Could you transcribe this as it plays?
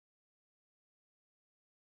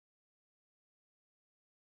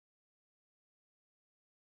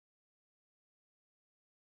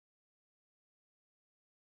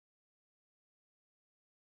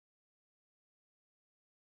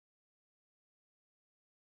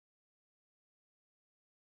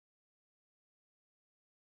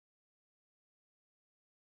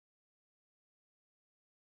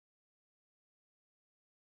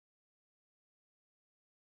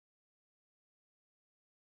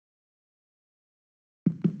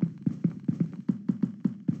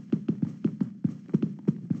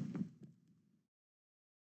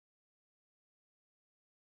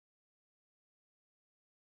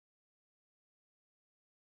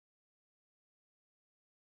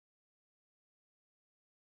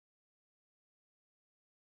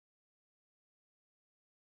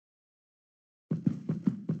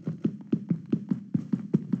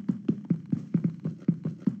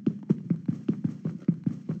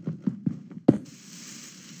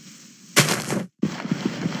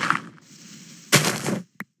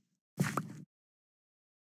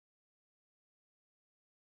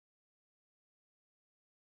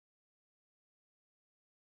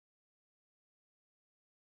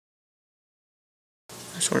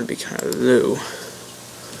just want to be kind of low.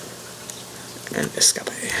 And escape.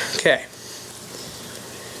 Okay.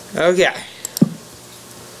 Okay.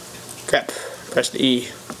 Crap. Press the E.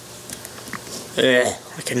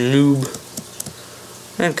 Like a noob.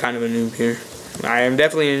 I'm kind of a noob here. I am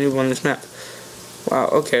definitely a noob on this map. Wow,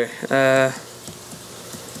 okay.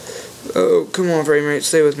 Oh, come on, frame rate.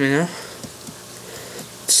 Stay with me now.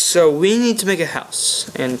 So, we need to make a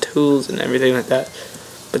house. And tools and everything like that.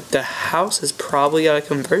 But the house has probably got to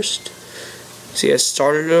come first. See, I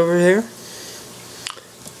started over there.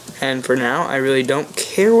 And for now, I really don't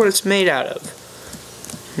care what it's made out of.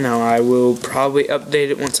 Now, I will probably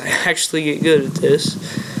update it once I actually get good at this.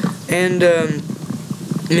 And,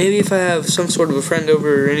 maybe if I have some sort of a friend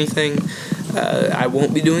over or anything, I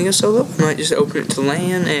won't be doing a solo. I might just open it to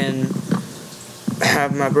LAN and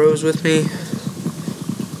have my bros with me.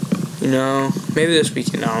 You know, maybe this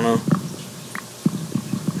weekend, I don't know.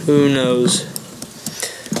 Who knows?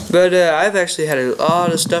 But, I've actually had a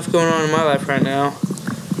lot of stuff going on in my life right now.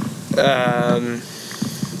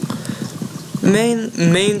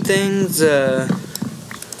 Main things,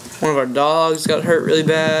 one of our dogs got hurt really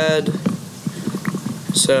bad,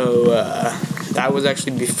 so, that was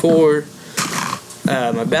actually before,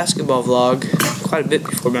 my basketball vlog, quite a bit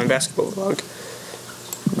before my basketball vlog,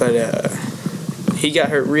 but, he got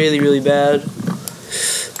hurt really, really bad,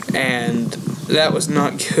 and that was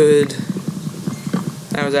not good.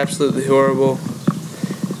 That was absolutely horrible.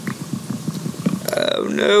 Oh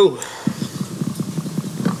no.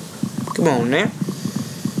 Come on now.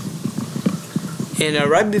 And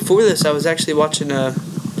right before this, I was actually watching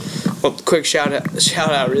well, quick shout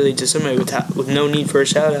out really to somebody with no need for a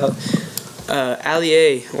shout out. Ali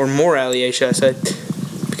A, or more Ali A, should I say?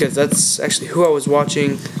 Because that's actually who I was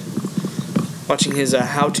watching his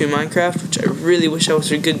how to Minecraft, which I really wish I was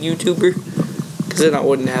a good YouTuber, because then I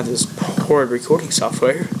wouldn't have this horrid recording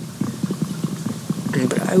software.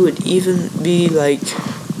 But I would even be like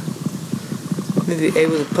maybe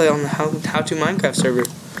able to play on the how to Minecraft server,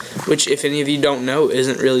 which, if any of you don't know,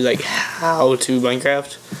 isn't really like how to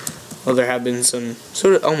Minecraft. Well, there have been some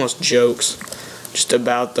sort of almost jokes just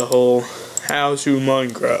about the whole how to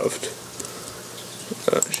Minecraft.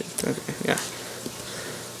 Okay, yeah.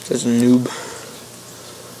 Says noob.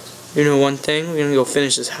 You know one thing? We're gonna go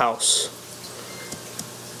finish this house.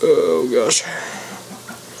 Oh gosh.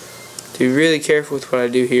 Be really careful with what I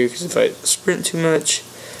do here, because if I sprint too much,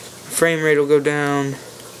 my frame rate will go down.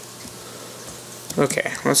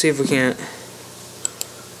 Okay, let's see if we can't.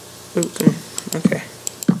 Okay.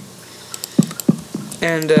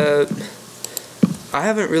 And I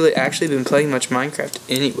haven't really actually been playing much Minecraft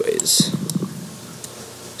anyways.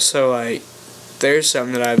 So like, there's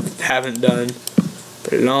some that I haven't done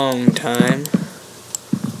for a long time.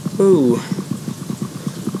 Ooh.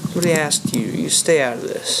 What did I ask you? You stay out of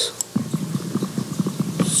this.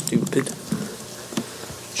 Stupid.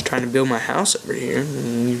 Just trying to build my house over here.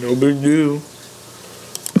 No big deal.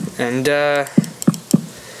 And I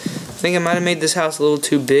think I might have made this house a little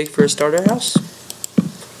too big for a starter house.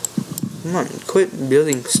 Come on, quit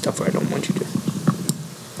building stuff where I don't want you to.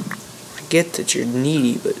 I get that you're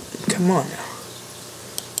needy, but come on now.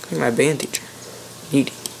 Look at my band teacher.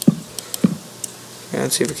 Needy. Yeah,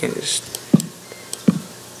 let's see if we can just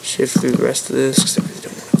shift through the rest of this, because I really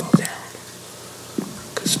don't want to fall down.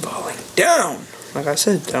 Because falling down, like I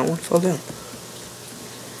said, I don't want to fall down.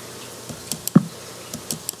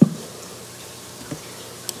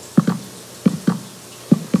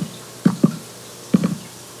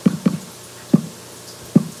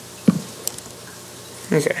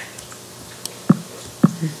 Okay.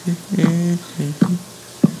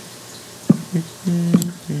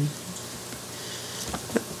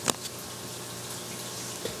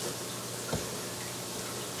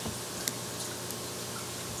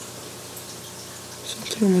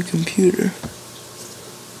 Something on my computer.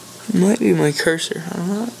 It might be my cursor.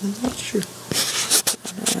 I'm not sure.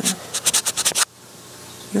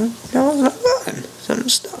 No, it's not gone.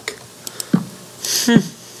 Something's stuck.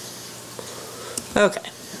 Okay,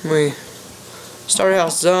 starter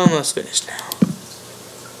house is almost finished now.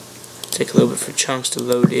 Take a little bit for chunks to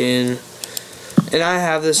load in, and I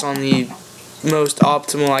have this on the most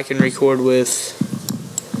optimal I can record with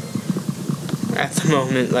at the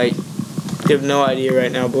moment. Like, you have no idea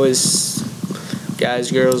right now, boys,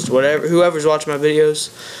 guys, girls, whatever, whoever's watching my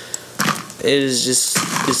videos.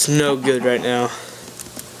 It's no good right now.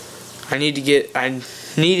 I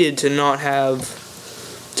needed to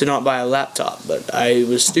not buy a laptop, but I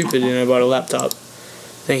was stupid and I bought a laptop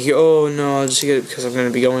thinking, oh no, I'll just get it because I'm going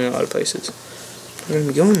to be going a lot of places. I'm going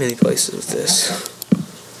to be going many places with this.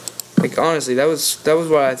 Like, honestly, that was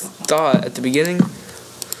what I thought at the beginning,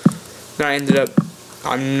 And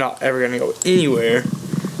I'm not ever gonna go anywhere,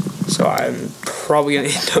 so I'm probably gonna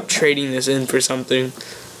end up trading this in for something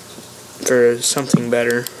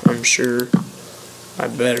better. I'm sure I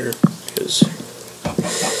better, because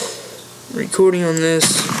recording on this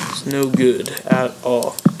is no good at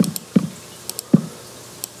all.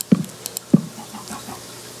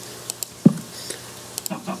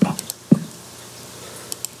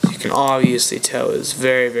 You can obviously tell it's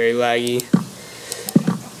very, very laggy.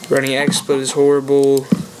 Running XSplit is horrible.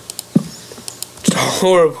 It's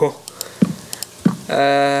horrible.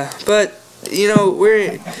 But you know,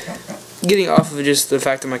 we're getting off of just the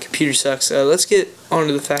fact that my computer sucks. Let's get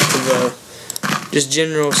onto the fact of just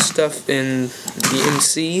general stuff in the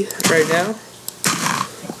MC right now,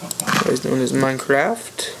 otherwise known as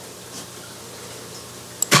Minecraft.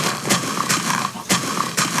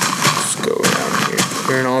 Let's go around here,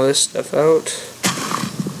 clearing all this stuff out.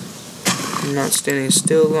 I'm not standing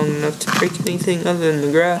still long enough to break anything other than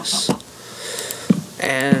the grass.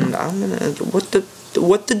 And I'm gonna, what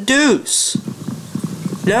the deuce?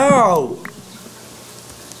 No!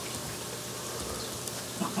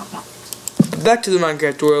 Back to the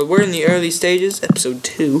Minecraft world. We're in the early stages, episode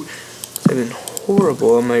 2. I've been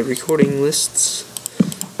horrible on my recording lists.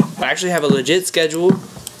 I actually have a legit schedule,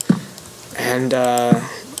 and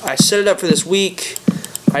I set it up for this week.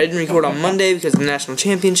 I didn't record on Monday because of the national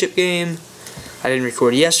championship game. I didn't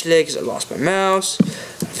record yesterday because I lost my mouse.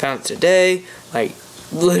 I found it today, like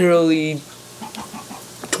literally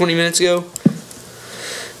 20 minutes ago.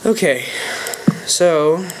 Okay,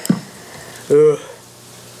 so I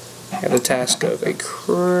have the task of a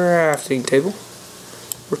crafting table.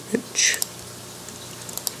 Workbench.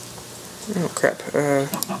 Oh crap,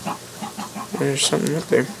 there's something up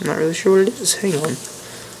there. I'm not really sure what it is. Hang on.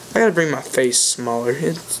 I gotta bring my face smaller.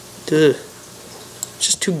 It's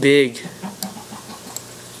just too big.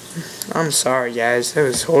 I'm sorry guys, that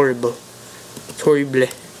was horrible. Horrible.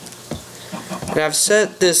 And I've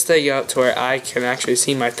set this thing up to where I can actually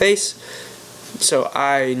see my face, so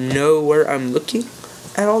I know where I'm looking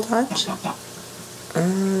at all times.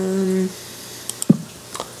 I'm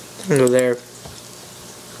gonna go there.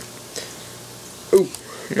 Ooh,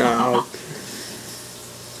 no.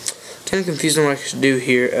 Kinda confused on what I should do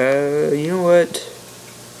here. You know what?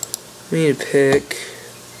 We need to pick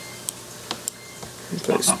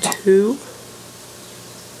place 2.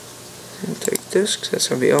 We'll take this because that's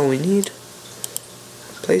gonna be all we need.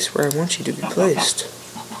 Place where I want you to be placed.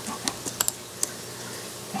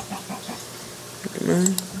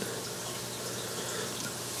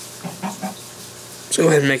 So go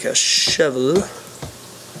ahead and make a shovel.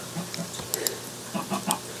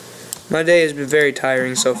 My day has been very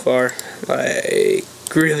tiring so far, like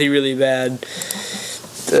really, really bad.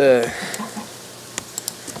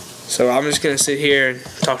 So I'm just gonna sit here and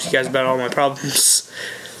talk to you guys about all my problems.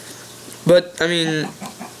 But I mean,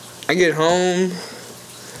 I get home,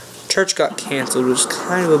 church got canceled, which is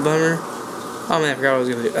kind of a bummer. Oh man, I forgot what I was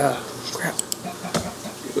gonna do. Crap.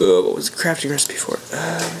 What was the crafting recipe for it?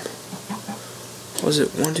 What was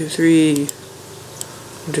it? 1, 2, 3.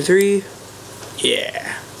 1, 2, 3.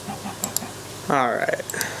 Yeah. Alright.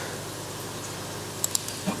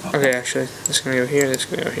 Okay, actually, this is gonna go here, this is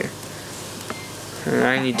gonna go here. And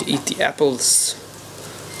I need to eat the apples.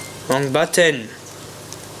 Wrong button.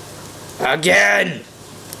 Again!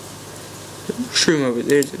 Shroom over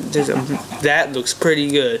there. That looks pretty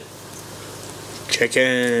good.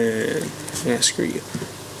 Chicken. Yeah, screw you.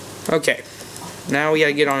 Okay. Now we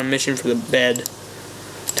gotta get on a mission for the bed.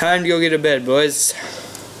 Time to go get a bed, boys.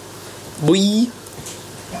 Boy.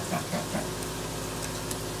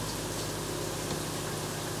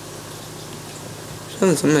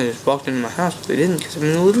 Somebody just walked into my house, but they didn't because I'm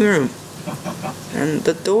in the living room. And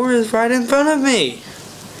the door is right in front of me.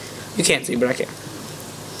 You can't see, but I can.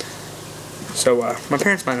 So, my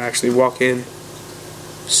parents might actually walk in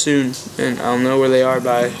soon, and I'll know where they are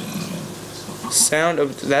by sound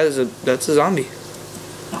of that's a zombie.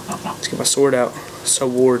 Let's get my sword out.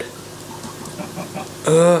 Sword.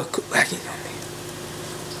 Quit lagging on me.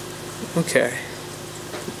 Okay.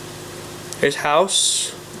 There's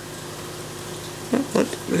house. What?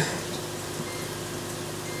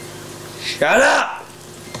 Shut up!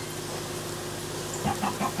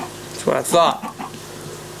 That's what I thought.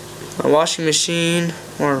 My washing machine,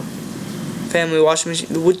 or family washing machine.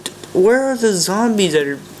 Where are the zombies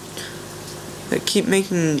that keep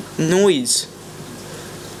making noise?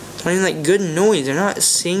 It's not even like good noise. They're not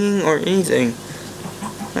singing or anything.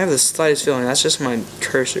 I have the slightest feeling that's just my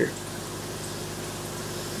cursor.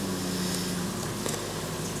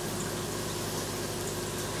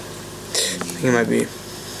 I think it might be.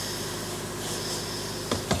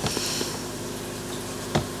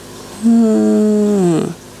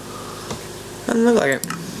 Doesn't look like it.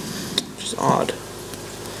 Just odd.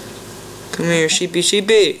 Come here, sheepy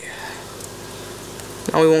sheepy.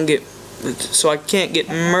 Now we won't get... So I can't get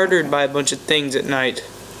murdered by a bunch of things at night.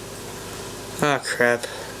 Ah, crap.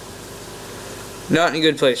 Not in a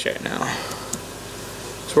good place right now.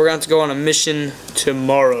 So we're going to have to go on a mission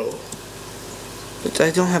tomorrow. But I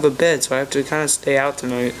don't have a bed, so I have to kind of stay out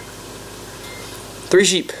tonight. 3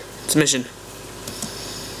 sheep. It's a mission.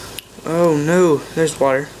 Oh no, there's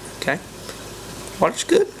water. Okay. Water's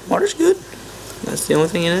good. Water's good. That's the only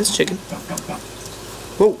thing in it is chicken.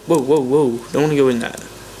 Whoa, whoa, whoa, whoa. Don't want to go in that.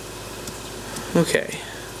 Okay.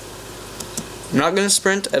 I'm not going to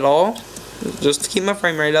sprint at all. Just to keep my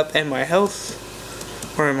frame rate up and my health.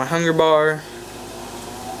 Or in my hunger bar.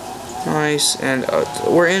 Nice. And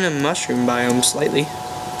we're in a mushroom biome slightly.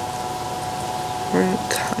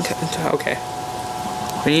 Okay.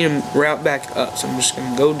 I need to route back up, so I'm just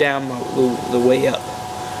going to go down the way up.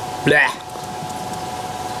 Blah.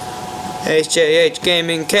 HJH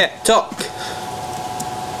Gaming Cat Talk.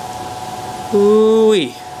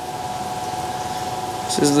 Ooh-wee.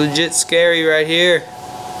 This is legit scary right here.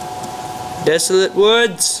 Desolate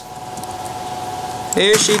woods.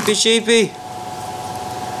 Here, sheepy, sheepy.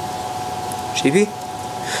 Sheepy?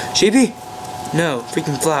 Sheepy? No,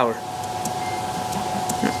 freaking flower.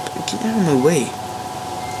 Get out of my way.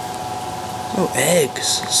 Oh, eggs.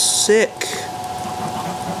 Sick.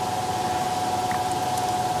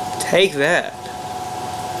 Take that.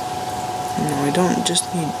 No, I don't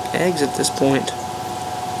just need eggs at this point.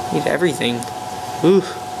 I need everything. Ooh.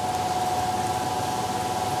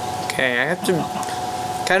 Okay, I have to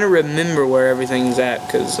kind of remember where everything's at,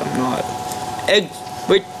 because I'm not... Eggs!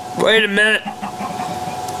 Wait a minute!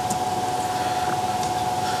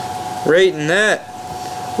 Rating that.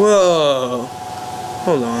 Whoa.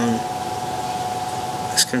 Hold on.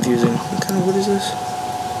 That's confusing. What kind of wood is this?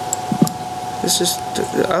 This is...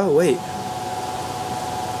 Oh, wait.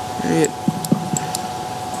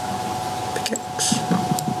 Pickaxe.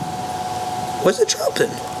 What's it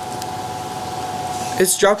dropping?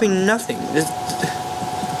 It's dropping nothing.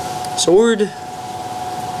 Sword.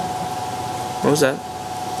 What was that?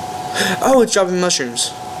 Oh, it's dropping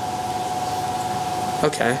mushrooms.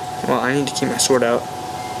 Okay. Well, I need to keep my sword out.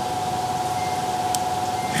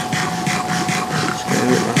 Just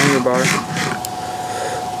gonna get my hunger bar.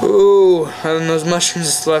 Ooh, having those mushrooms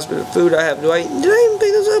is the last bit of food I have. Did I even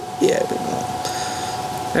pick this up? Yeah, I picked them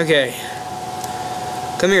up. Okay.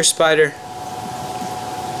 Come here, spider.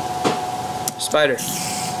 Spider.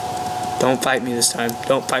 Don't fight me this time.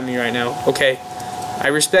 Don't fight me right now. Okay. I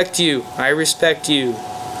respect you. I respect you.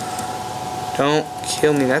 Don't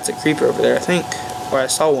kill me. That's a creeper over there, I think. Or I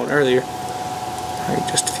saw one earlier. Like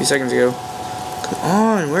just a few seconds ago. Come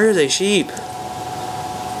on. Where is a sheep?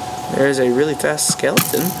 There's a really fast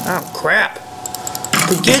skeleton. Oh, crap.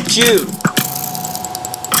 Forget you.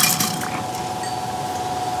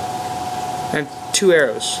 I have 2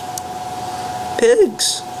 arrows.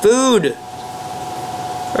 Pigs. Food.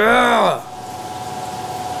 Ah.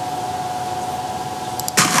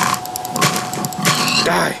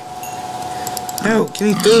 Die. No, give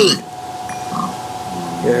me food.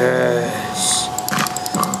 Yes.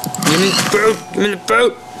 Give me the food. Give me the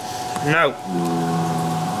food. No.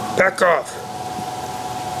 Back off.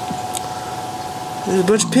 There's a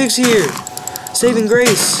bunch of pigs here. Saving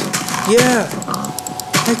grace. Yeah.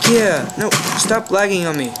 Heck yeah. No, stop lagging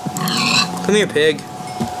on me. Come here, pig.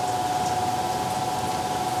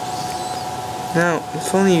 Now,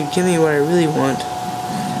 if only you'd give me what I really want.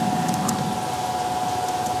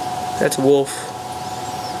 That's a wolf.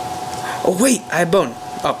 Oh, wait, I have bone.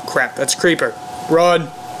 Oh, crap, that's a creeper. Run.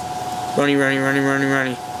 Runny, runny, runny, runny,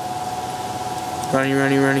 runny. Runny,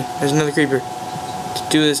 runny, runny. There's another creeper. To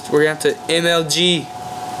do this, we're going to have to MLG.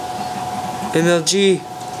 MLG.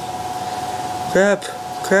 Crap,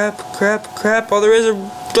 crap, crap, crap. All there is are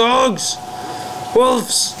dogs.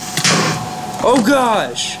 Wolves. Oh,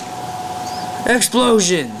 gosh.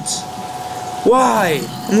 Explosions. Why?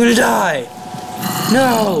 I'm gonna die.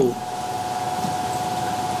 No.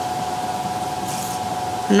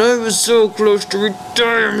 And I was so close to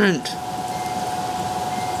retirement.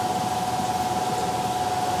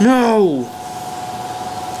 No.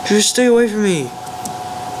 Just stay away from me.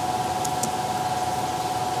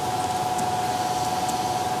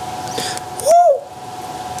 Woo!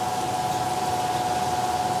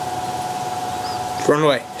 Just run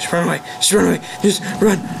away. Just run away. Just run away. Just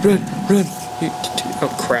run, run, run. Oh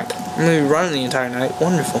crap. I'm gonna be running the entire night.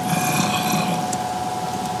 Wonderful.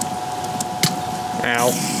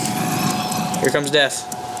 Ow. Here comes death.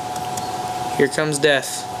 Here comes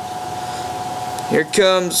death. Here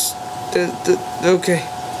comes Okay.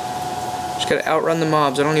 Just gotta outrun the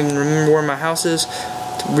mobs. I don't even remember where my house is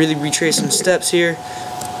to really retrace some steps here.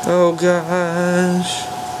 Oh gosh.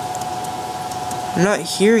 I'm not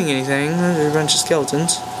hearing anything. There's a bunch of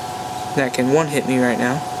skeletons that can one-hit me right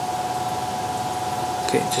now.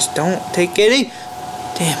 Okay, just don't take any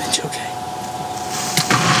damage, okay.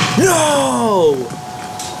 No!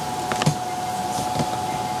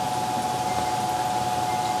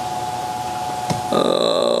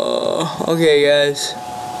 Okay guys.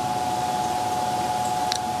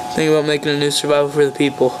 Think about making a new survival for the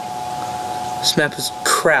people. This map is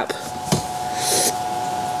crap.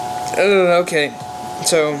 Okay,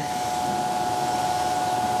 so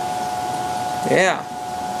yeah.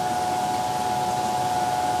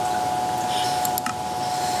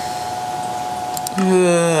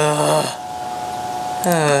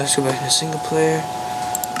 Let's go back to single player.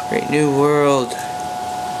 Great new world.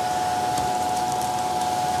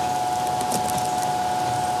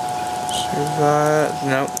 Survive.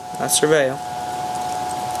 Nope, not surveil.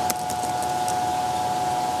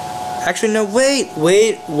 Actually, no,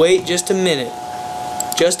 wait just a minute.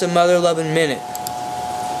 Just a mother-loving minute.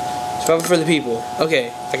 Survival for the people.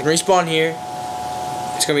 Okay, I can respawn here.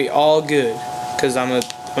 It's gonna be all good. Cause I'm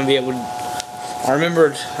gonna be able to. I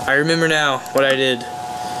remember now what I did.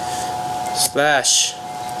 Slash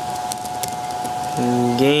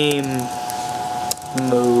game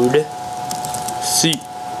mode C.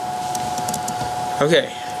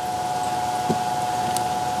 Okay.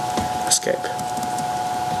 Escape.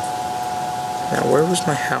 Now, where was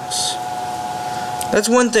my house? That's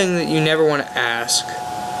one thing that you never want to ask.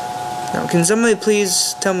 Now, can somebody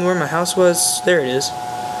please tell me where my house was? There it is.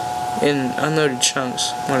 In unloaded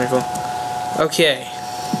chunks. Wonderful. Okay.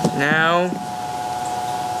 Now,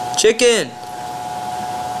 chicken!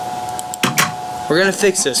 We're gonna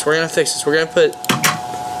fix this. We're gonna put...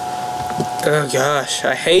 Oh gosh,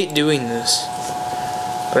 I hate doing this.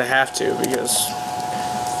 But I have to, because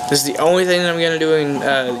this is the only thing that I'm gonna do in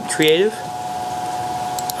creative.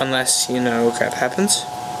 Unless, you know, crap happens.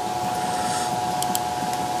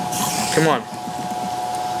 Come on.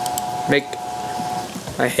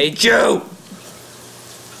 I hate you!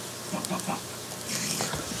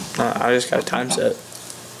 I just got a time set.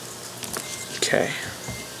 Okay.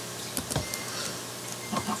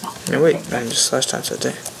 No, wait, I just slash time set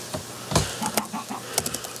there.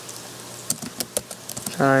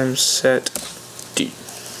 Time set D.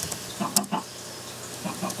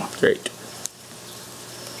 Great.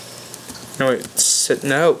 No, wait, set,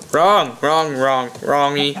 no, wrong.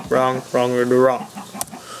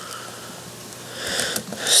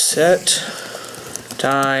 Set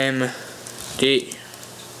time D.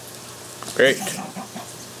 Great.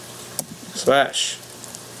 Slash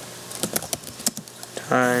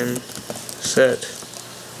time set.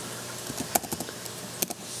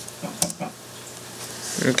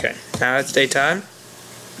 Okay, now it's daytime.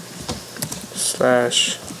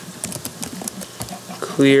 Slash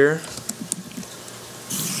clear.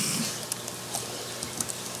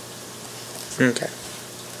 Okay.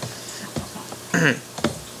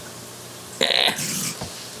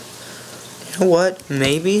 You know what?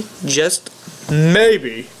 Maybe, just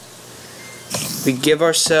maybe, we give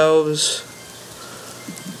ourselves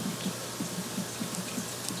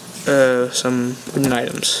some wooden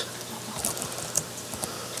items.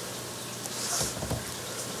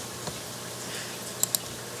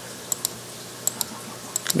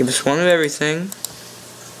 Give us one of everything.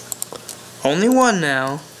 Only one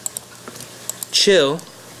now. Chill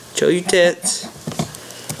your tits.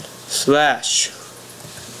 Slash.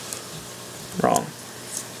 Wrong.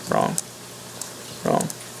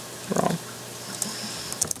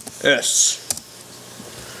 S.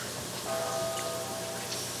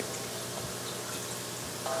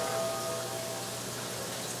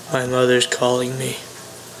 My mother's calling me.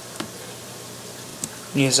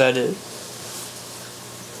 Yes, I did.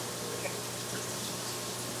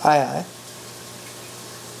 Hi.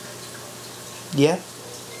 Yeah?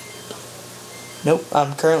 Nope,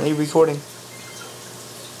 I'm currently recording.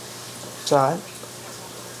 It's alright.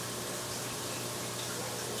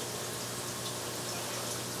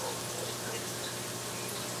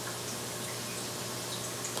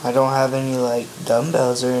 I don't have any, like,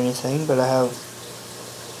 dumbbells or anything, but I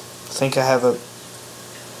think I have a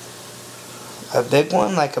big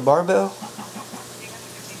one, like a barbell.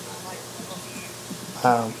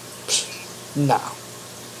 No.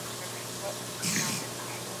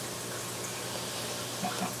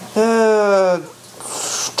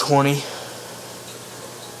 20.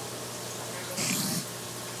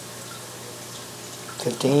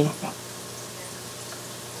 15.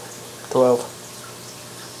 12.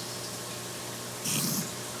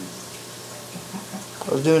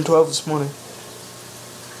 was doing 12 this morning.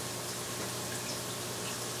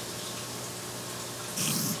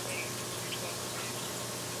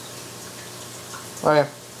 Oh yeah.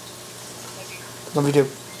 Love you too.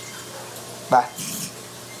 Bye.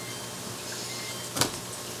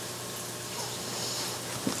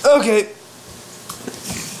 Okay.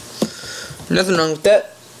 Nothing wrong with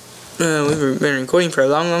that. We've been recording for a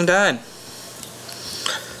long time.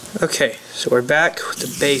 Okay, so we're back with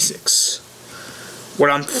the basics.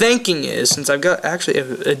 What I'm thinking is, since I've got actually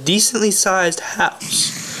a decently sized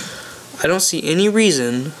house, I don't see any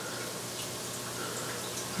reason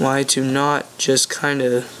why to not just kind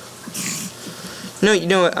of... No, you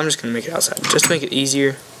know what? I'm just going to make it outside. Just to make it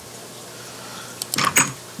easier.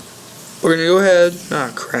 We're going to go ahead...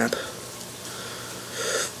 Ah, crap.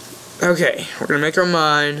 Okay, we're going to make our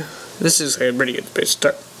mine. This is a pretty good place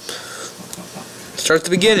to start. Start at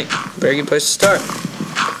the beginning. Very good place to start.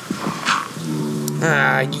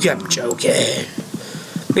 Ah, you got me joking.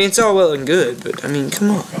 I mean, it's all well and good, but, I mean,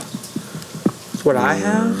 come on. It's what I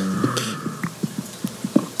have?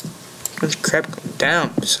 There's crap going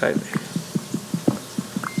down beside me.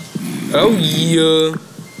 Oh, yeah.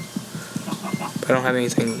 But I don't have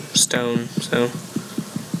anything stone, so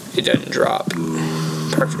it doesn't drop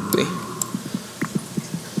perfectly.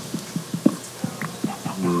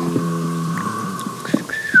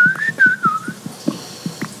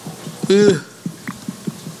 Ugh.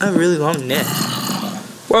 I have a really long neck.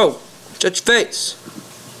 Whoa! Shut your face!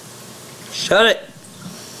 Shut it!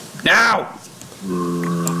 Now!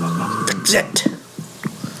 Fix it!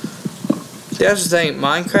 That's the thing.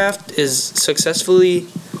 Minecraft is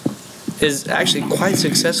actually quite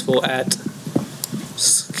successful at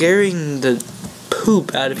scaring the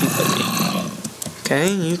poop out of people like me. Okay,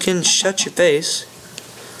 you can shut your face.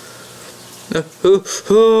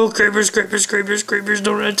 Oh, creepers, creepers, creepers, creepers,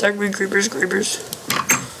 don't attack me, creepers, creepers.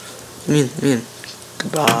 Man,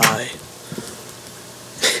 goodbye.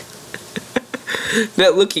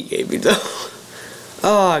 That look he gave me though.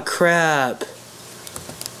 Oh, crap.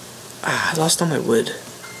 Ah, I lost all my wood.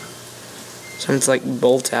 Something's like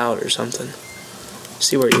bolt out or something.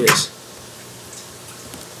 See where he is.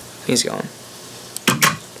 He's gone.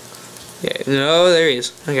 Yeah, no, there he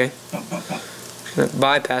is. Okay. Just gonna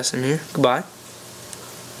bypass him here. Goodbye.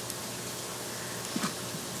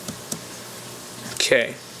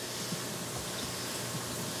 Okay.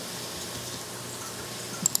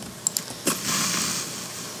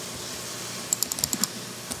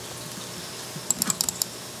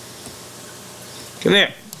 Come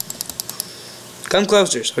here. Come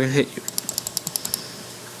closer so I can hit you.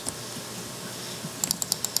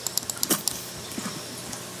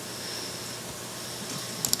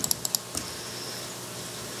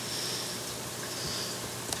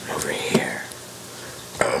 Over here.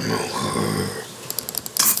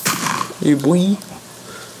 You boy.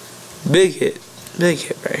 Big hit. Big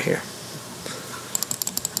hit right here.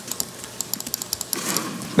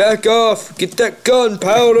 Back off! Get that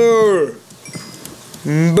gunpowder!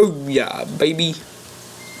 Booyah, baby.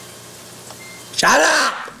 Shut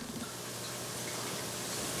up!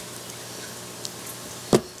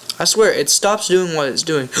 I swear, it stops doing what it's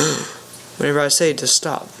doing whenever I say to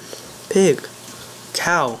stop. Pig.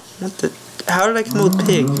 Cow. What the... How did I come up with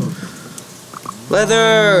pig?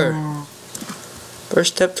 Leather!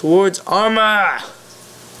 First step towards armor!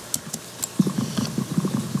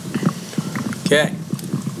 Okay.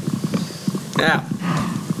 Now,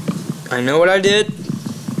 I know what I did.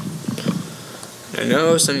 I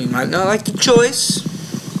know some of you might not like the choice.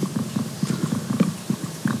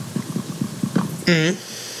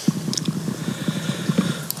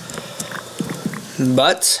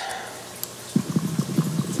 But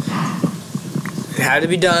it had to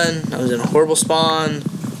be done. I was in a horrible spawn. I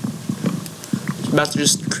was about to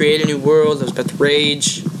just create a new world. I was about to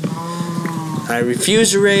rage. I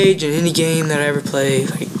refuse to rage in any game that I ever play.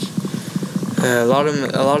 Like a lot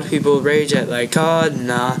of people rage at like COD.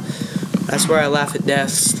 Nah. That's where I laugh at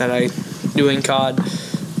deaths that I do in COD.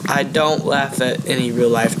 I don't laugh at any real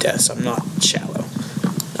life deaths. I'm not shallow.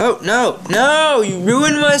 Oh, no! No! You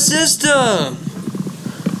ruined my system!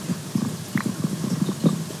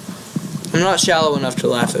 I'm not shallow enough to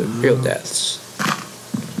laugh at real deaths.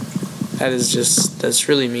 That's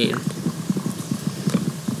really mean.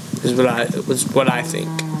 Is what I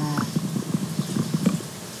think.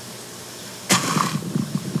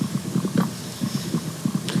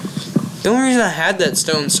 The only reason I had that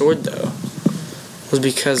stone sword, though, was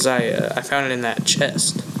because I found it in that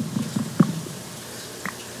chest.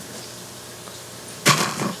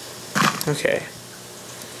 Okay.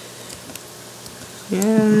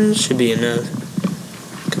 Yeah, it should be enough.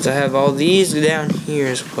 Because I have all these down here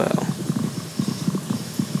as well.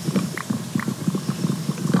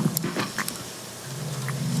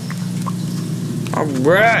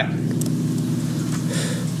 Alright!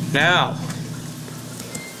 Now,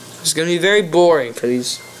 it's going to be very boring for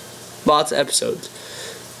these lots of episodes.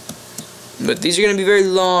 But these are going to be very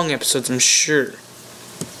long episodes, I'm sure.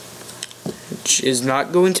 Which is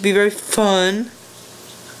not going to be very fun.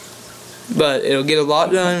 But it'll get a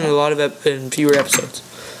lot done in fewer episodes.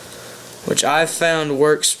 Which I've found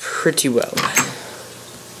works pretty well.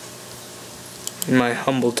 In my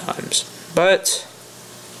humble times. But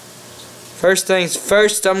first things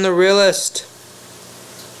first, I'm the realist.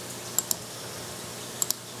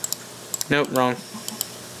 Nope, wrong.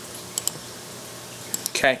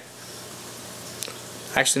 Okay.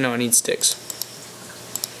 Actually, no, I need sticks.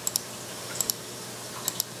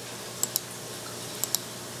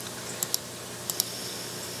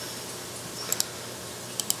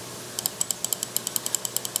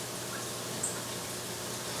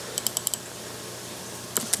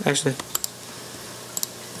 Actually,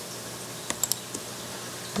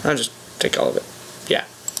 I'll just take all of it. Yeah.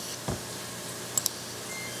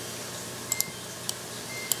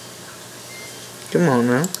 Come on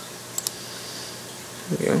now.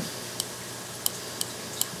 There we go.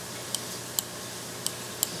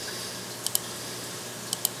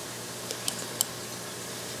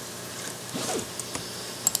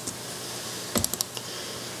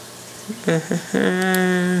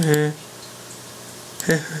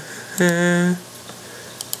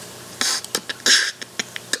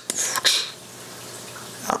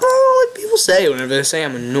 I don't know what people say whenever they say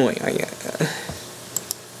I'm annoying. I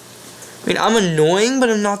mean, I'm annoying, but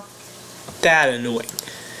I'm not that annoying.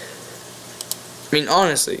 I mean,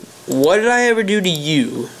 honestly, what did I ever do to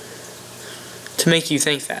you to make you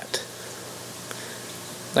think that?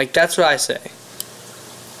 Like, that's what I say.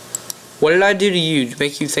 What did I do to you to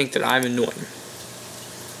make you think that I'm annoying?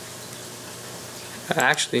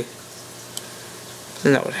 Actually, I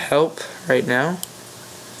think that would help right now.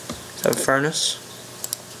 Let's have a furnace.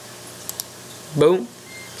 Boom.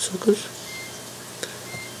 Suckers.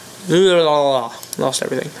 Lost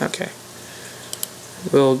everything. Okay.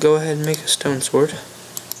 We'll go ahead and make a stone sword.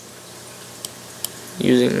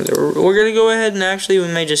 Using the... We're gonna go ahead and actually we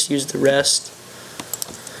may just use the rest.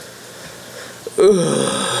 We're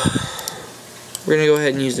gonna go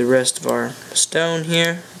ahead and use the rest of our stone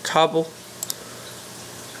here. Cobble.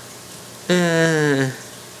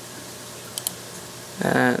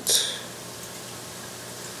 That.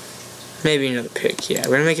 Maybe another pick. Yeah,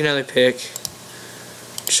 we're gonna make another pick.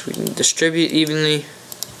 Just so we can distribute evenly.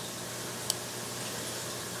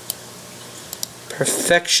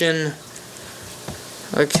 Perfection.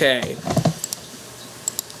 Okay.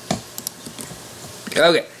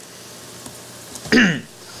 Okay.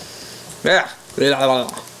 Yeah.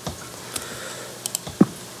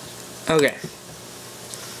 Okay.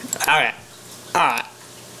 Alright. Alright.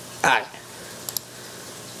 Alright.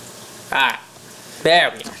 Alright.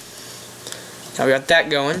 There we go. Now we got that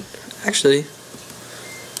going. Actually.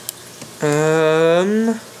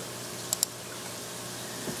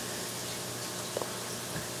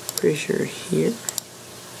 Pretty sure here.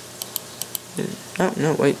 Oh,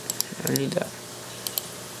 no, wait. I need that.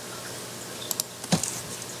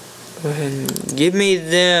 Go ahead and give me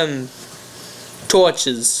them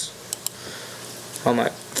torches. All my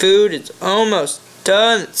food is almost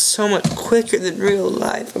done. It's so much quicker than real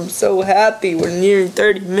life. I'm so happy. We're nearing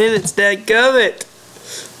 30 minutes. Dadgummit.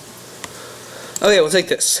 Okay, we'll take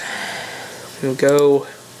this. We'll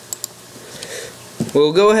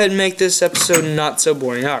go ahead and make this episode not so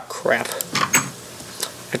boring. Ah, crap.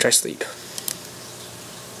 After I sleep.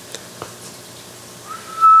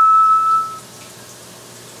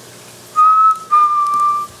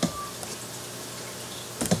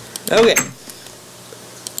 Okay.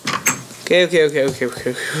 Okay.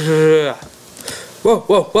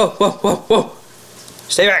 Whoa.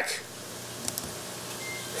 Stay back.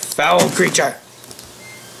 Foul creature.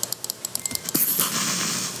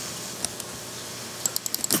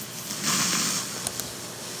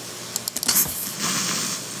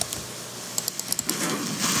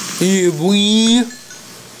 Yeah, boy.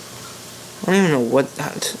 I don't even know what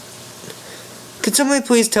that... Could somebody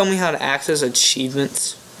please tell me how to access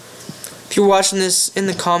achievements? If you're watching this, in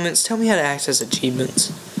the comments, tell me how to access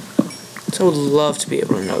achievements. So I would love to be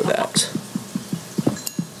able to know that.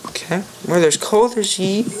 Okay. Where there's coal, there's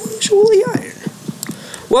usually iron.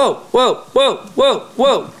 Whoa.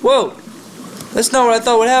 That's not what I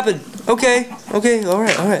thought would happen. Okay,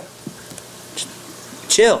 alright.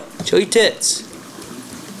 Chill your tits.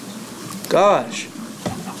 Gosh.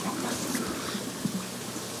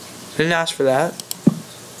 Didn't ask for that.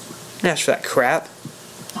 Didn't ask for that crap.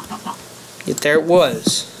 Yet there it was,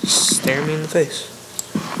 staring me in the face.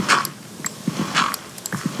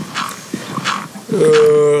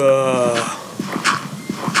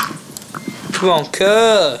 Come on,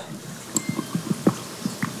 cuh.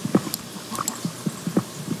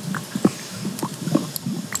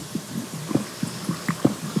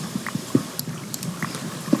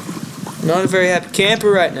 Not a very happy camper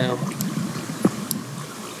right now.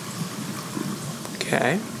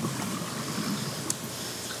 Okay.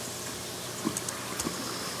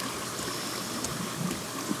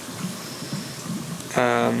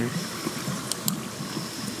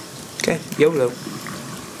 Okay, YOLO.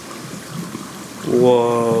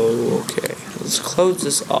 Whoa, okay. Let's close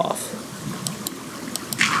this off.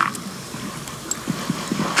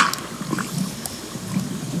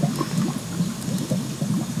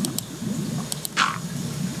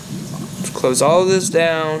 Let's close all of this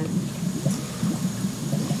down.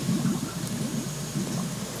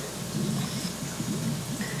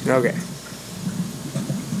 Okay.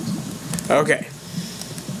 Okay.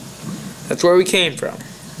 That's where we came from.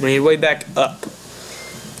 We need way back up.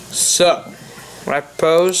 So, what I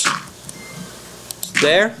propose is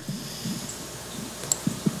there.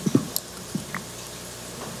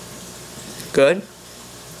 Good.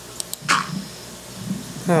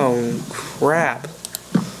 Oh, crap.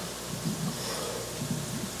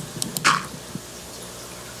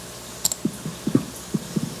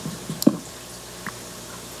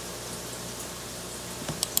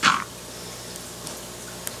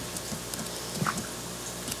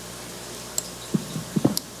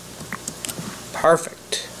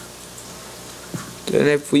 Perfect. Then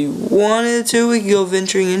if we wanted to, we could go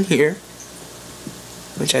venturing in here.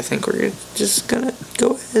 Which I think we're just gonna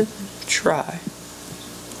go ahead and try.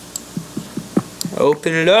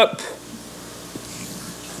 Open it up.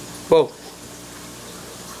 Whoa.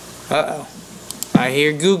 Uh-oh. I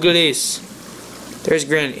hear googlies. Therest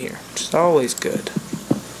Granny here. Which is always good.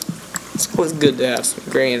 It's always good to have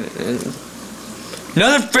some Granny.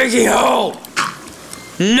 Another freaking hole!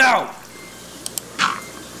 No!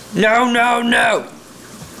 No, no, no!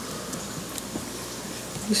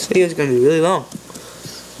 This video is going to be really long.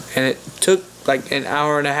 And it took like an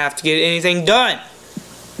hour and a half to get anything done.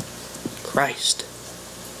 Christ.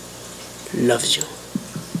 Loves you.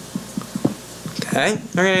 Okay,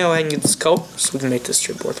 we're going to go ahead and get this coal so we can make this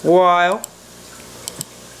trip worthwhile.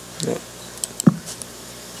 No.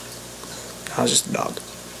 I was just a dog.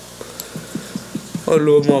 I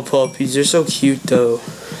love my puppies. They're so cute though.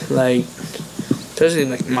 Like, especially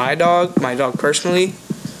like my dog personally,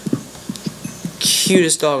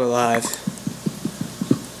 cutest dog alive.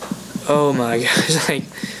 Oh my gosh, like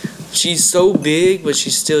she's so big but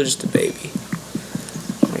she's still just a baby.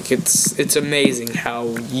 Like it's amazing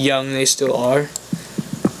how young they still are,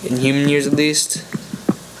 in human years at least.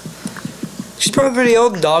 She's probably pretty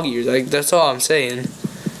old in dog years, like that's all I'm saying.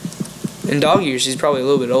 In dog years she's probably a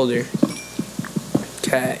little bit older.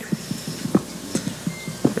 Okay.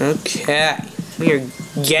 Okay. We are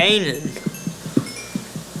gaining.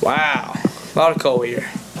 Wow. A lot of coal here.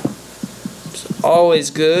 It's always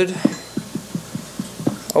good.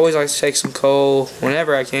 Always like to take some coal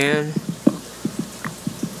whenever I can.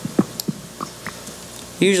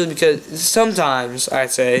 Usually because sometimes I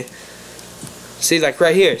say, see like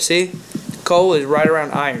right here, see? Coal is right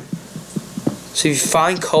around iron. So if you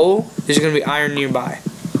find coal, there's going to be iron nearby.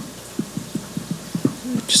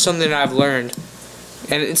 Just something I've learned.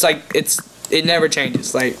 And it's like, it never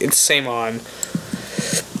changes. Like, it's the same on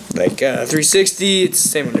like 360, it's the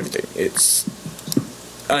same on everything. It's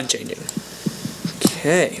unchanging.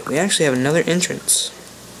 Okay, we actually have another entrance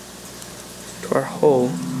to our hole.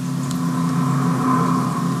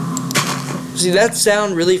 See, that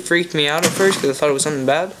sound really freaked me out at first because I thought it was something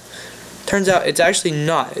bad. Turns out it's actually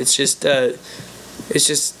not. It's just to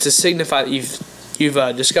signify that you've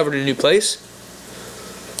discovered a new place,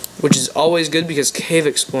 which is always good because cave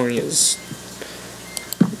exploring is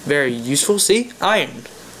very useful. See? Iron.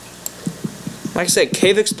 Like I said,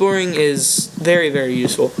 cave exploring is very, very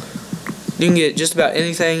useful. You can get just about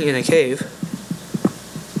anything in a cave,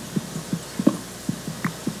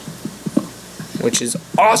 which is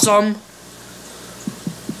awesome.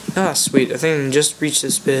 Ah, sweet. I think I can just reach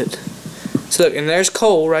this bit. So look, and there's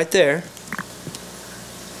coal right there.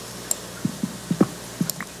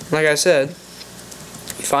 Like I said,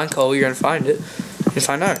 you find coal, you're gonna find it. You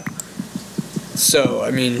find iron. So,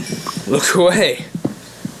 I mean, look away.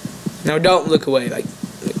 No, don't look away. Like,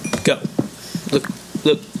 go. Look.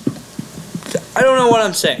 I don't know what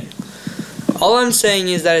I'm saying. All I'm saying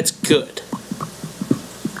is that it's good.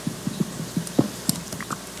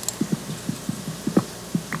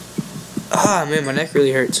 Ah, man, my neck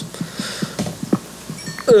really hurts.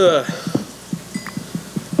 Ugh.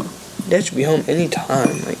 Dad should be home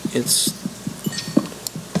anytime. Like, it's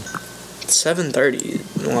 7:30.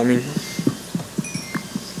 Well, I mean,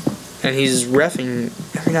 and he's reffing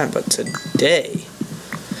every night but today.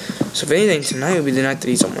 So if anything, tonight will be the night that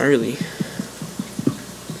he's home early.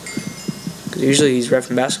 Because usually he's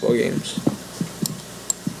reffing basketball games.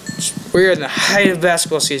 We're in the height of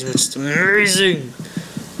basketball season, which is amazing.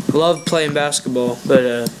 I love playing basketball, but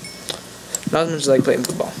not as much as I like playing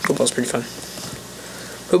football. Football's pretty fun.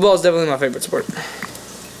 Football is definitely my favorite sport.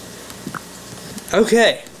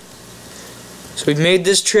 Okay. So we've made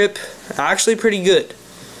this trip actually pretty good.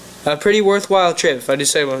 A pretty worthwhile trip, if I do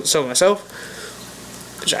say so myself.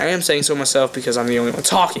 Which I am saying so myself because I'm the only one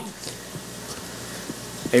talking.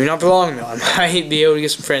 Maybe not for long though. I might be able to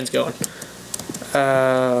get some friends going.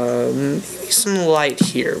 Maybe some light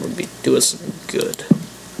here would do us some good.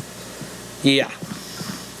 Yeah.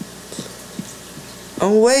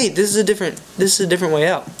 Oh wait, this is a different way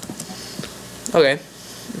out. Okay.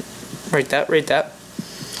 Right that.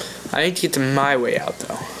 I need to get to my way out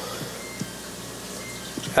though.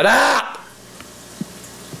 Shut up!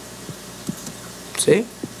 See?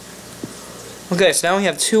 Okay, so now we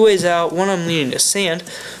have two ways out. One I'm leading to sand,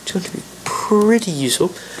 which is going to be pretty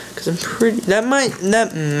useful. Because that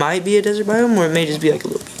might be a desert biome, or it may just be like a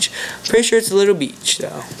little beach. I'm pretty sure it's a little beach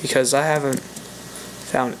though, because I haven't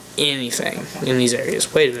found anything in these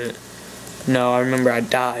areas. Wait a minute. No, I remember I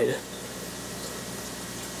died.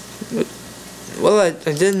 Well, I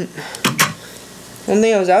didn't. I don't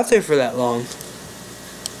think I was out there for that long.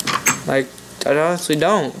 Like, I honestly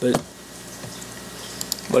don't, but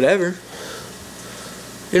whatever.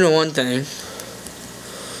 You know one thing.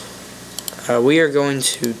 We are going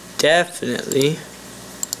to definitely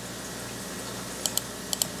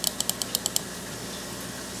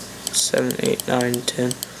seven, 8, 9,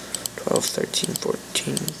 10, 12, 13,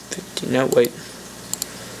 14, 15. No, wait.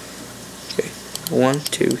 Okay. 1,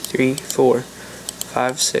 2, 3, 4,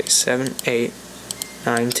 5, 6, 7, 8,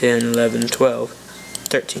 9, 10, 11, 12,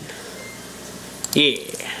 13.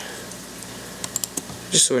 Yeah.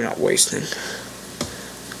 Just so we're not wasting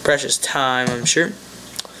precious time, I'm sure.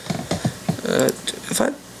 If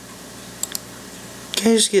I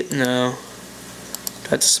can I just get no. Do I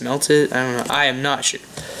have to smelt it? I don't know. I am not sure.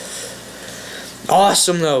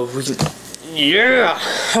 Awesome though. We can. Yeah.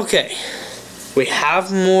 Okay. We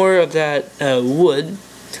have more of that wood,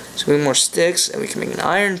 so we have more sticks, and we can make an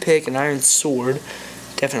iron pick, an iron sword,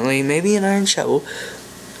 definitely, maybe an iron shovel.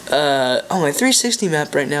 On my 360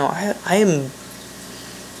 map right now, I am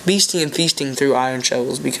beasting and feasting through iron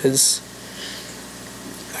shovels because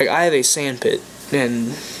like I have a sand pit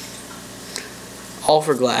and all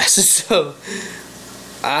for glass. So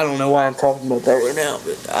I don't know why I'm talking about that right now,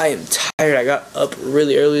 but I am tired. I got up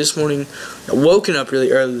really early this morning, woken up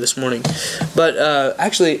really early this morning. But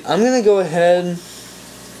actually, I'm gonna go ahead.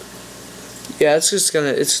 Yeah, it's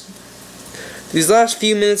these last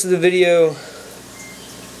few minutes of the video.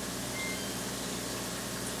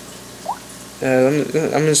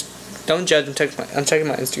 I'm just don't judge. I'm checking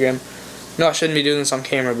my Instagram. No, I shouldn't be doing this on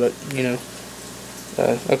camera, but you know.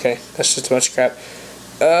 Okay, that's just a bunch of crap.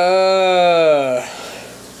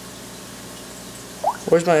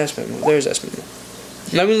 Where's my estimate? There's estimate.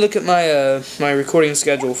 Let me look at my my recording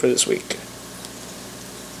schedule for this week.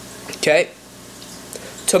 Okay.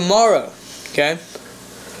 Tomorrow. Okay.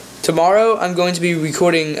 Tomorrow I'm going to be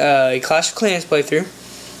recording a Clash of Clans playthrough.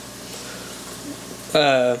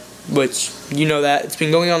 Which, you know that. It's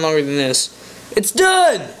been going on longer than this. It's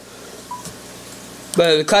done!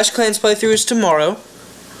 But the Clash of Clans playthrough is tomorrow.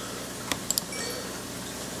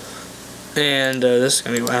 And this is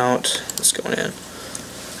going to go out. This is going in.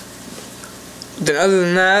 Then other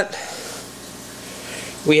than that,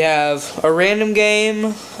 we have a random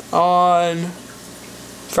game on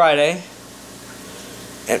Friday.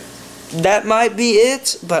 And that might be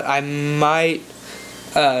it, but I might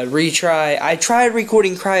retry. I tried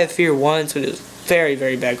recording Cry of Fear once, but it was very,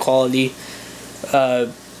 very bad quality.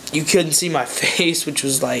 You couldn't see my face, which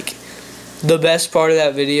was like the best part of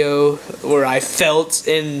that video, where I felt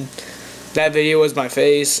in that video was my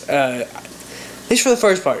face. At least for the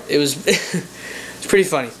first part, it was it's pretty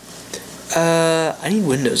funny. I need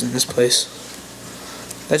windows in this place.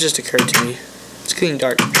 That just occurred to me. It's getting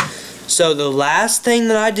dark. So the last thing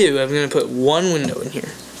that I do, I'm gonna put one window in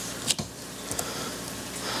here.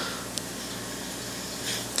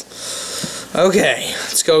 Okay,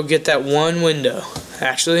 let's go get that one window.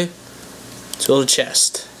 Actually, let's build a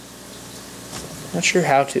chest. Not sure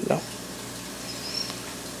how to though.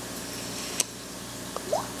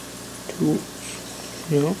 Tools,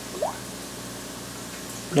 you know.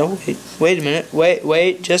 No, wait a minute.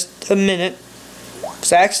 Wait, just a minute.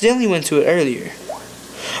 Because I accidentally went to it earlier.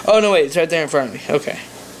 Oh, no, wait, it's right there in front of me. Okay.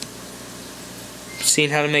 Seeing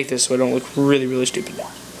how to make this so I don't look really, really stupid.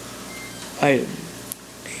 Item.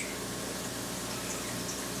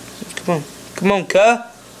 Come on, cuh.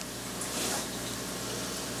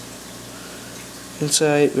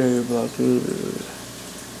 Inside variable block.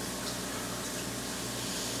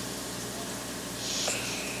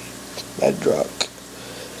 Bedrock.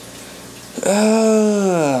 Okay.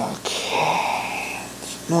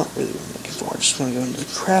 It's not really what I'm looking for. I just want to go into the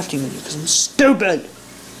crafting menu because I'm stupid.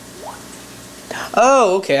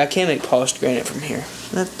 Oh, okay. I can make polished granite from here.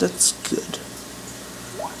 That's good.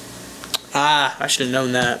 Ah, I should have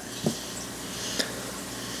known that.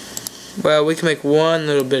 Well, we can make one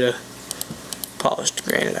little bit of polished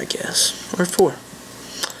granite, I guess. Or 4.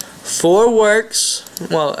 4 works.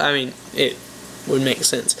 Well, I mean, it would make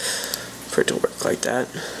sense for it to work like that.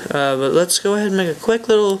 But let's go ahead and make a quick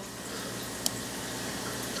little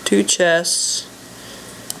 2 chests.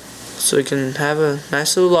 So we can have a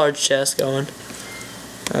nice little large chest going.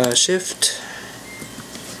 Shift.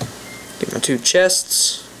 Get my 2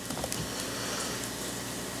 chests.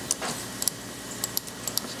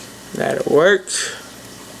 That'll work.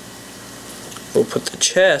 We'll put the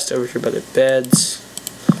chest over here by the beds.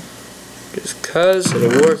 Just cause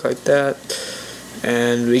it'll work like that.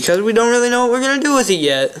 And because we don't really know what we're gonna do with it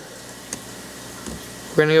yet,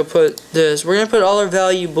 we're gonna go put this. We're gonna put all our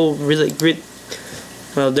valuable,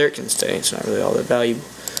 well, dirt can stay. It's not really all that valuable.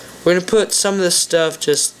 We're gonna put some of this stuff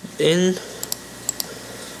just into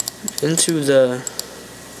the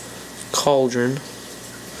cauldron.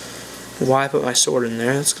 Why I put my sword in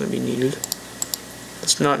there? That's gonna be needed.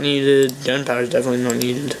 It's not needed. Gunpowder is definitely not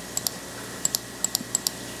needed.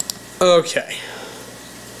 Okay.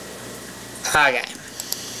 Okay.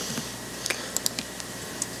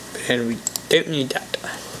 And we don't need that.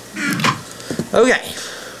 Okay.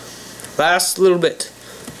 Last little bit.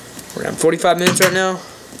 We're at 45 minutes right now.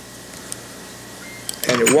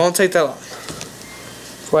 And it won't take that long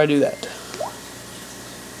before I do that.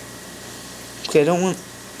 Okay, I don't want...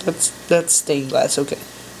 That's stained glass, okay.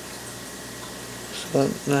 So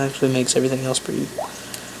that actually makes everything else pretty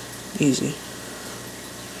easy.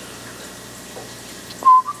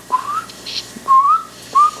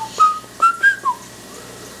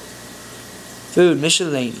 Food,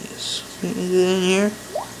 miscellaneous. Is it in here?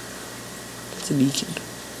 It's a beacon.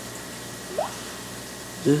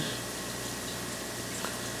 This?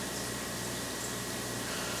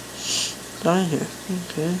 Not in here.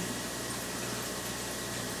 Okay.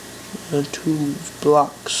 2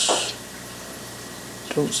 blocks.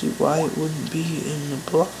 Don't see why it wouldn't be in the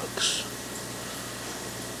blocks.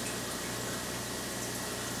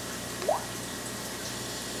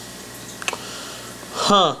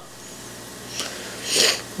 Huh.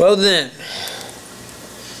 Well then.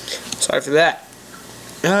 Sorry for that.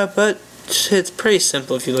 But it's pretty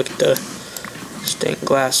simple if you look at the stained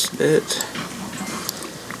glass bit.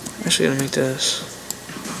 I'm actually gonna make this.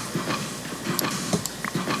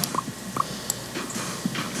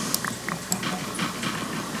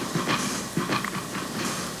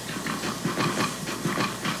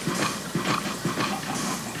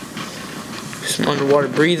 Some underwater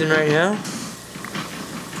breathing right now.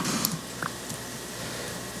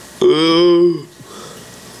 Ooh.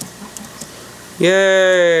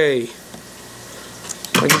 Yay!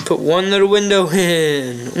 I can put one little window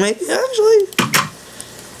in. Maybe actually.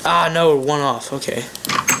 Ah, no, we're 1 off. Okay.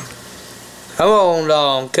 Come on,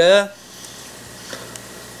 donkey.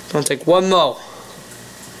 Don't take 1 more.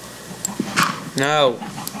 No.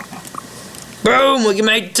 Boom! We can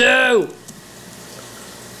make 2.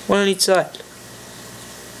 1 on each side.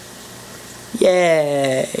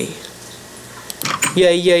 Yay!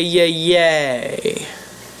 Yay, yay, yay, yay!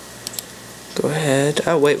 Go ahead.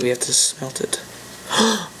 Oh, wait, we have to smelt it.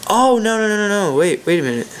 Oh, no. Wait a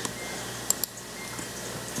minute.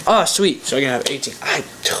 Oh, sweet. So I can have 18. I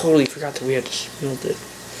totally forgot that we had to smelt it.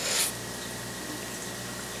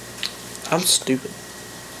 I'm stupid.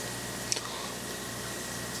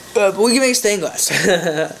 But we can make stained glass.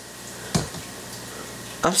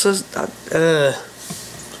 I'm so...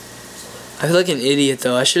 I feel like an idiot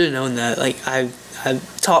though. I should have known that. Like I've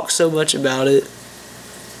talked so much about it.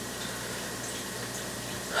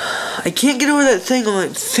 I can't get over that thing on my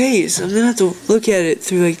face. I'm gonna have to look at it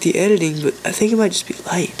through like the editing, but I think it might just be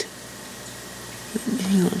light.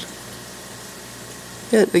 Hang on.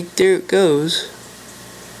 Yeah, like there it goes.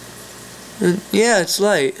 And yeah, it's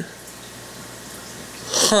light.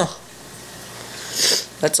 Huh.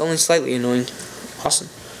 That's only slightly annoying. Awesome.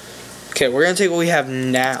 Okay, we're gonna take what we have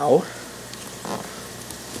now.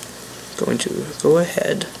 going to go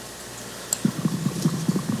ahead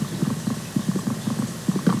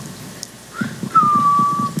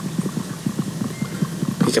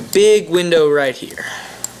make a big window right here.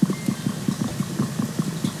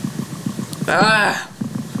 Ah!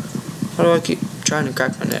 Why do I keep trying to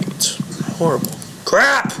crack my neck? It's horrible.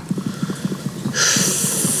 Crap!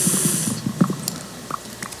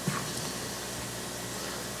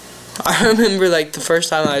 I remember like the first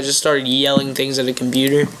time I just started yelling things at a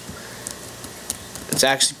computer. It's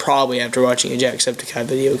actually probably after watching a Jacksepticeye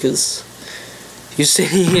video, because if you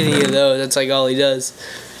see any of those, that's like all he does.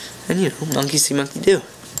 And you know, monkey see, monkey do.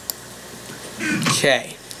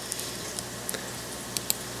 Okay.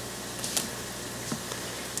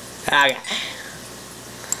 Okay.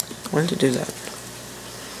 Why did it do that?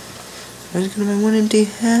 I'm just gonna have one empty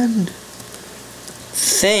hand.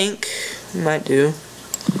 Think we might do.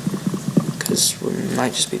 Because we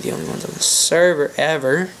might just be the only ones on the server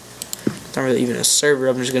ever. Not really even a server,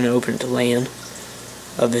 I'm just going to open it to LAN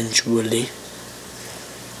eventually.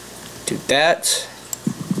 Do that.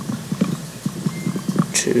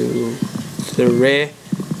 2, 3,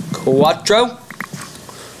 4.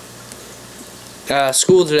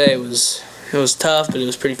 School today was tough, but it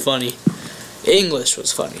was pretty funny. English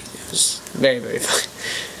was funny. It was very, very funny.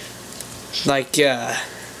 Like,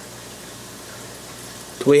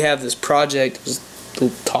 we have this project, this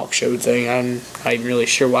little talk show thing. I'm not even really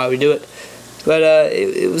sure why we do it, but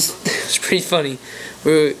it was pretty funny.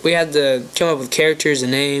 We had to come up with characters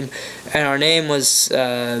and name, and our name was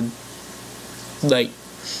like,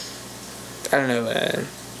 I don't know,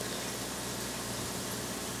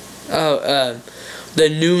 the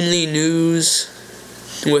Noonly News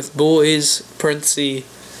with boys, parentheses,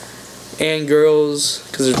 and girls,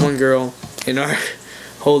 because there's one girl in our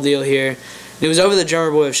whole deal here. It was over the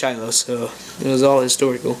drummer boy of Shiloh, so it was all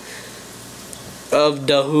historical. Of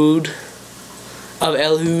the Hood, of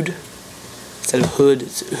El Hood, instead of Hood,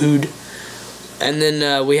 it's Hood. And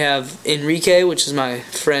then we have Enrique, which is my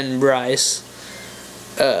friend Bryce.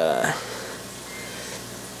 And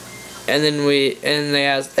then they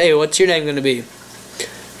asked, hey, what's your name gonna be?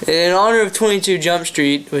 In honor of 22 Jump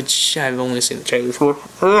Street, which I've only seen the trailer for.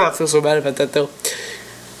 Oh, I feel so bad about that though.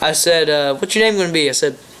 I said, what's your name gonna be? I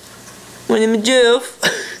said, my name is Jeff.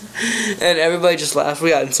 And everybody just laughed.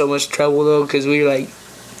 We got in so much trouble though, because we were like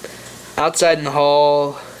outside in the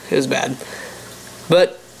hall. It was bad.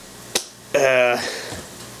 But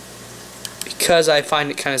because I find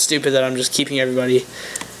it kind of stupid that I'm just keeping everybody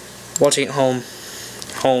watching at home,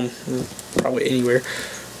 probably anywhere,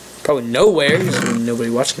 probably nowhere, there's nobody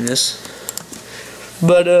watching this.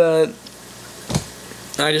 But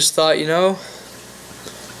I just thought, you know,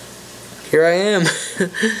 here I am.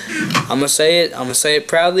 I'm gonna say it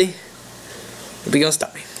proudly. Nobody gonna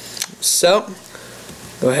stop me. So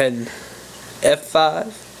go ahead and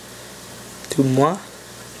F5 to moi.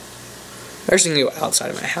 I'm just gonna go outside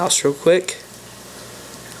of my house real quick.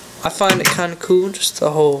 I find it kind of cool, just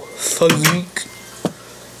the whole physique.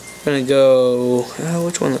 I'm gonna go,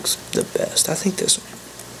 which one looks the best? I think this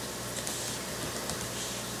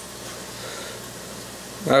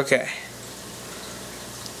one. Okay.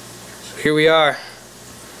 So here we are.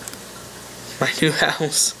 My new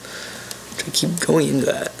house. I keep going into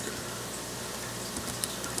that.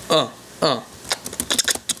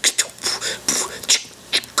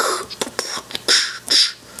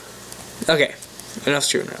 Okay, enough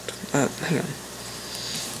screwing around. Hang on.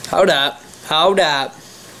 Hold up.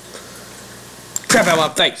 Crap out my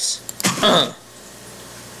face.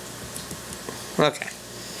 Okay.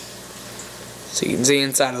 So you can see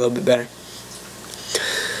inside a little bit better.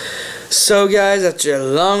 So guys, after a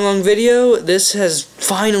long video, this has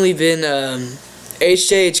finally been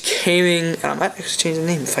HJH Gaming. I might actually change the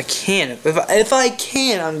name if I can. If I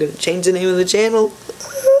can, I'm gonna change the name of the channel.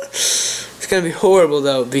 It's gonna be horrible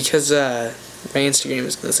though, because my Instagram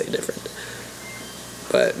is gonna say different.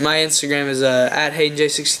 But my Instagram is at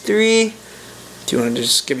HaydenJ63. Do you want to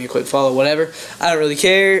just give me a quick follow, whatever. I don't really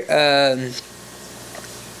care.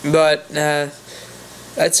 But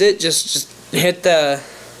that's it. Just hit the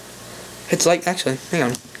like. Actually, hang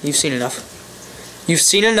on. You've seen enough. You've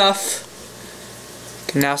seen enough.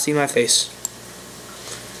 You can now see my face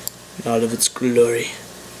in all of its glory.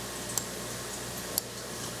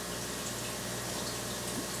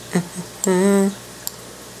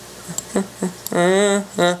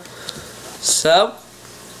 So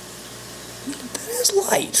that is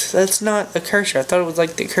light. That's not a cursor. I thought it was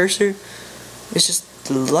like the cursor. It's just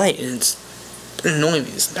the light, and it's annoying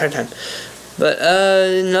me this entire time. But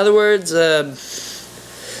in other words, where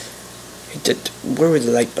would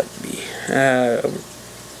the like button be?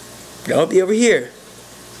 It'll be over here.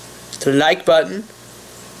 the like button.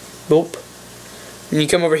 Boop. And you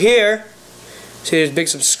come over here, see there's a big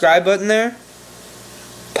subscribe button there?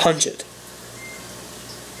 Punch it.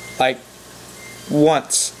 Like,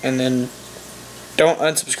 once, and then don't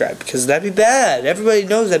unsubscribe, because that'd be bad. Everybody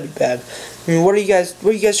knows that'd be bad. I mean, what are you guys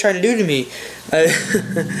trying to do to me?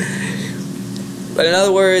 But in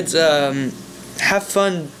other words, have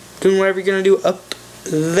fun doing whatever you're gonna do up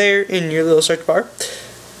there in your little search bar,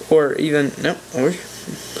 or even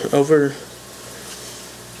over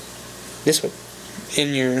this way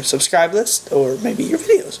in your subscribe list, or maybe your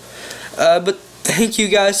videos. But thank you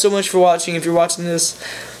guys so much for watching. If you're watching this,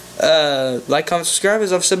 like, comment, subscribe,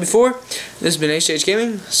 as I've said before. This has been HH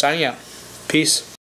Gaming, signing out. Peace.